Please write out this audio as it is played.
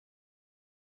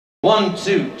1,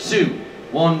 2, 2,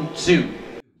 1, 2.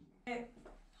 Hey,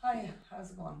 hi, how's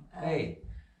it going? Hey.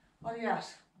 What are you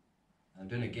at? I'm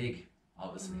doing a gig,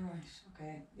 obviously. Right,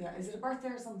 okay. Yeah, is it a birthday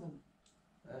or something?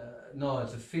 No,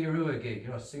 it's a Fia Rua gig, you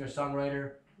know,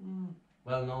 singer-songwriter, Mm.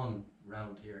 well known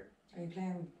around here. Are you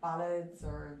playing ballads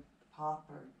or pop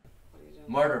or what are you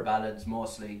doing? Murder ballads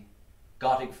mostly,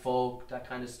 gothic folk, that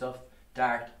kind of stuff,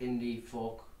 dark indie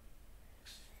folk,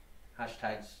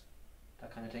 hashtags, that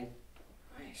kind of thing.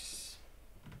 Right.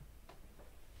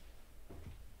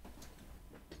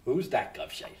 Who's that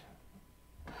gobshite?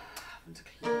 Haven't a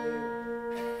clue.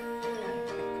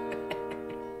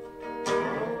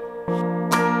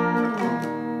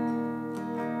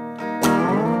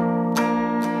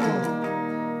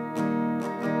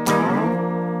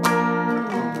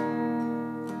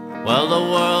 Well, the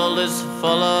world is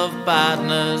full of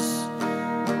badness,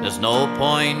 there's no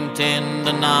point in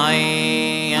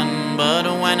denying. But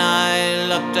when I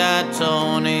looked at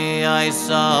Tony, I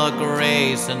saw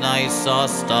grace and I saw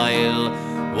style.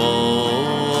 Whoa,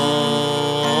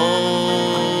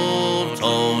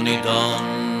 Tony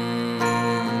Dunne.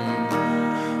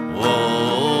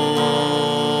 Whoa,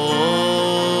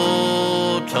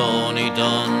 Tony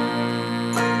Dunne.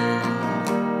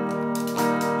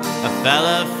 A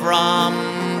fella from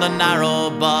the narrow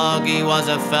bog, he was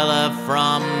a fella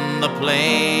from the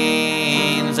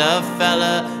plains, a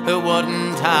fella who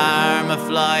wouldn't harm a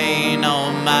fly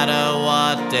no matter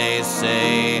what they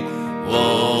say.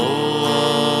 Whoa,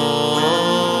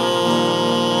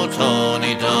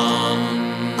 Tony Dunne.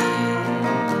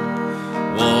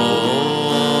 Whoa,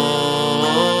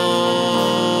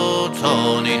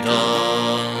 Tony Dunne.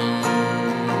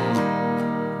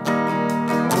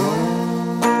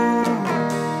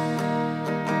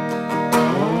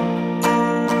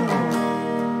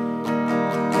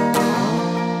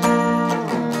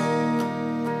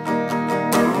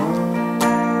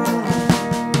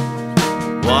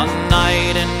 One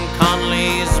night in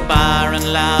Conley's bar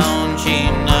and lounge, he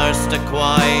nursed a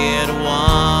quiet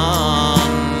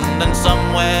one. Then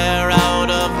somewhere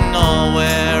out of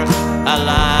nowhere, a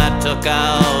lad took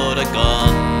out a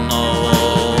gun.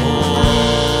 Oh,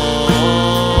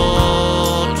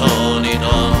 Tony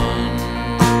Dunne.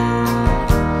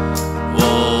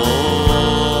 Whoa,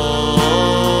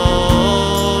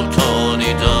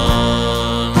 Tony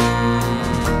Dunne.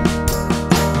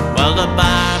 Well, the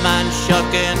barman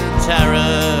shook in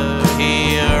terror,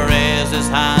 he raised his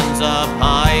hands up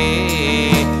high.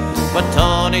 But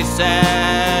Tony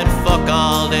said, fuck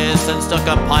all this, and stuck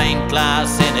a pint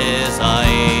glass in his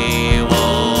eye. Whoa,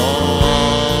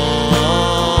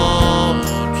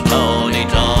 Tony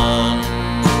Dunne.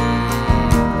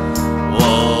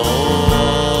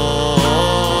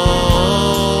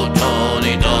 Whoa,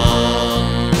 Tony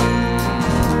Dunne.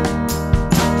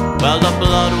 Well, the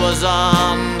blood was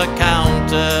on the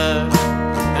counter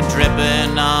and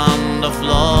dripping on the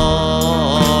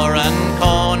floor, and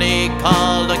Coney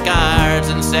called the guards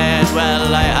and said,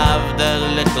 well, I have the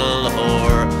little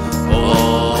whore.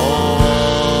 Oh,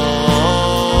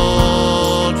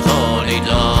 Tony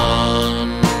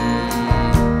Dunne.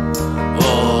 Oh,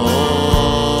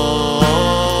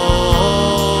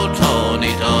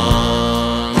 Tony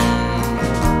Dunne.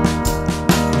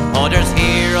 Oh, there's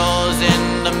heroes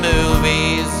in the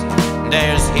movies,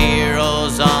 there's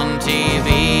heroes on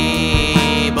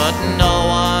TV, but no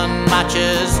one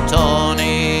matches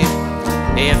Tony,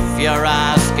 if you're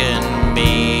asking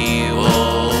me.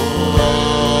 Whoa,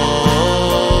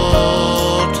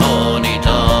 Tony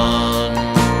Dunne.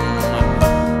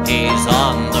 He's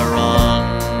on the run,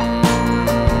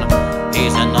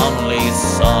 he's an only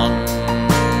son.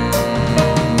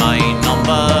 My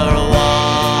number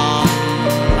one,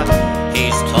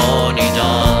 he's Tony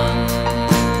Dunne.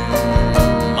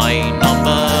 My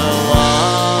number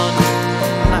one,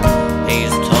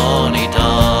 he's Tony Dunne.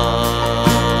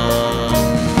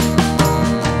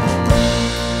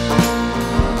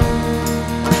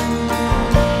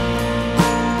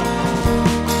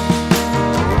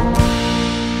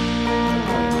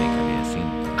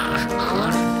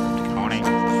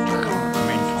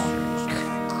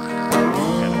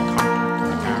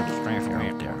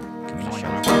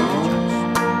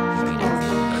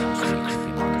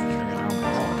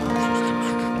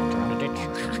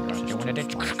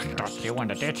 You in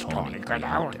the ditch, Tony. Get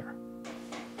out there.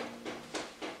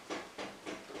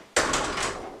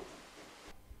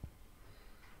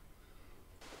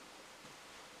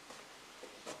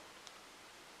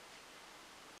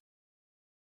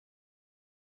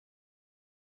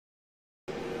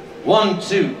 One,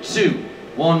 two, two,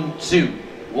 1, 2,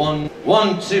 1,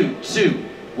 1, 2, 2,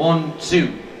 1, 2,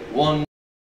 1.